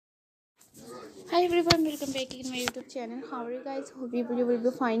Hi everyone, welcome back in my YouTube channel. How are you guys? Hope you will be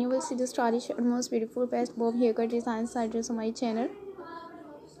fine. You will see the stylish and most beautiful best bob haircut designs address on my channel.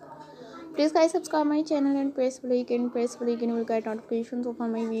 Please guys subscribe my channel and press the icon. You will get notifications of all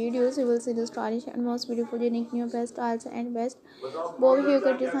my videos. You will see the stylish and most beautiful unique new best styles and best bob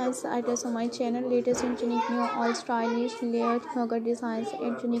haircut designs address on my channel. Latest and unique new all stylish layered haircut designs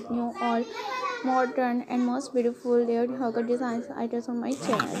and unique new all modern and most beautiful layered haircut designs address on my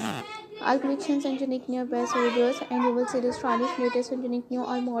channel. All collections and unique new best videos, and you will see the stylish latest and unique new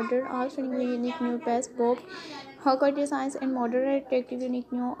all modern all stunning unique new best bob haircut designs and modern and attractive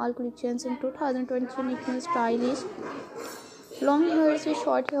unique new all collections in 2020 unique new stylish long hairs with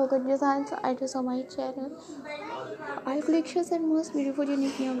short haircut designs address on my channel. All collections and most beautiful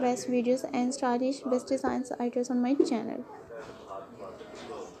unique new best videos and stylish best designs address on my channel.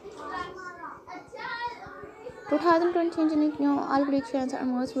 2020 unique new all collections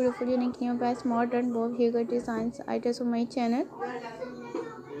and most beautiful unique new best modern bob haircut designs address on my channel.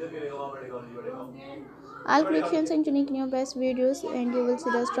 All collections and unique new best videos, and you will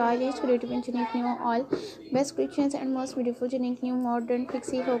see the stylish creative and unique new all best collections and most beautiful unique new modern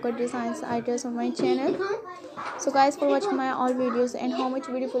pixie haircut designs address on my channel. So guys, for watching my all videos and how much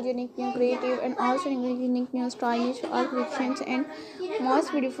beautiful unique new creative and also unique new stylish all collections and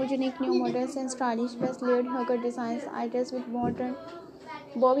most beautiful unique new modern and stylish best layered haircut designs address with modern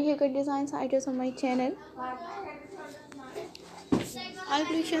bobby haircut designs address on my channel. All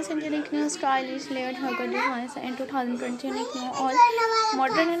collections and unique new stylish layered haircut designs and 2020 unique new all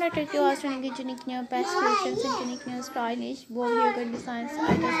modern and attractive outstanding unique new best collections and unique new stylish bobby haircut designs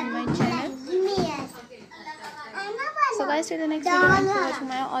address on my channel. So guys, till the next video, thanks for watching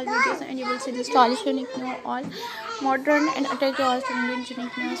my all videos, and you will see the stylish unique new all modern and attractive outstanding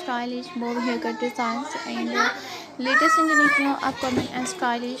unique new stylish bob haircut designs and latest and unique new upcoming and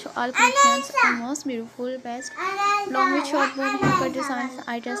stylish all collections and most beautiful best long with short bob haircut designs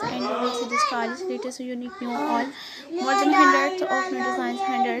items, and you will see the stylish latest and unique new all more than hundreds of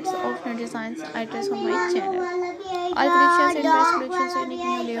new designs items on my channel. All collections and best collections unique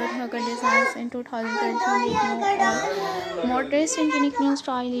new layered haircut designs in 2020 unique new all modest and unique new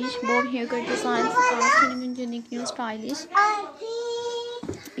stylish bob haircut designs and unique new stylish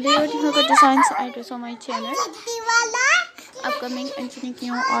layered haircut designs address on my channel. Upcoming and unique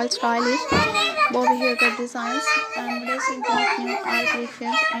new all stylish bob haircut designs and modest and unique new all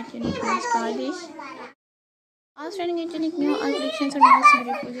collections and unique new stylish outstanding and unique new all collections and most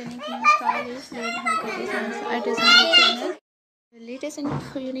beautiful unique new stylish layered haircut designs address on my channel. The latest and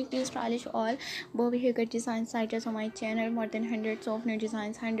unique new stylish all bobby haircut designs items on my channel. More than hundreds of new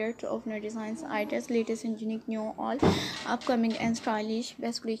designs items, latest and unique new all upcoming and stylish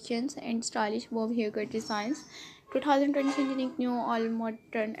best collections and stylish bob haircut designs. 2020 unique new all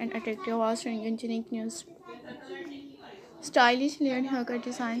modern and attractive outstanding and unique new stylish layered haircut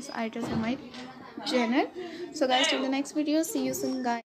designs items on my channel. So guys, till the next video, see you soon guys.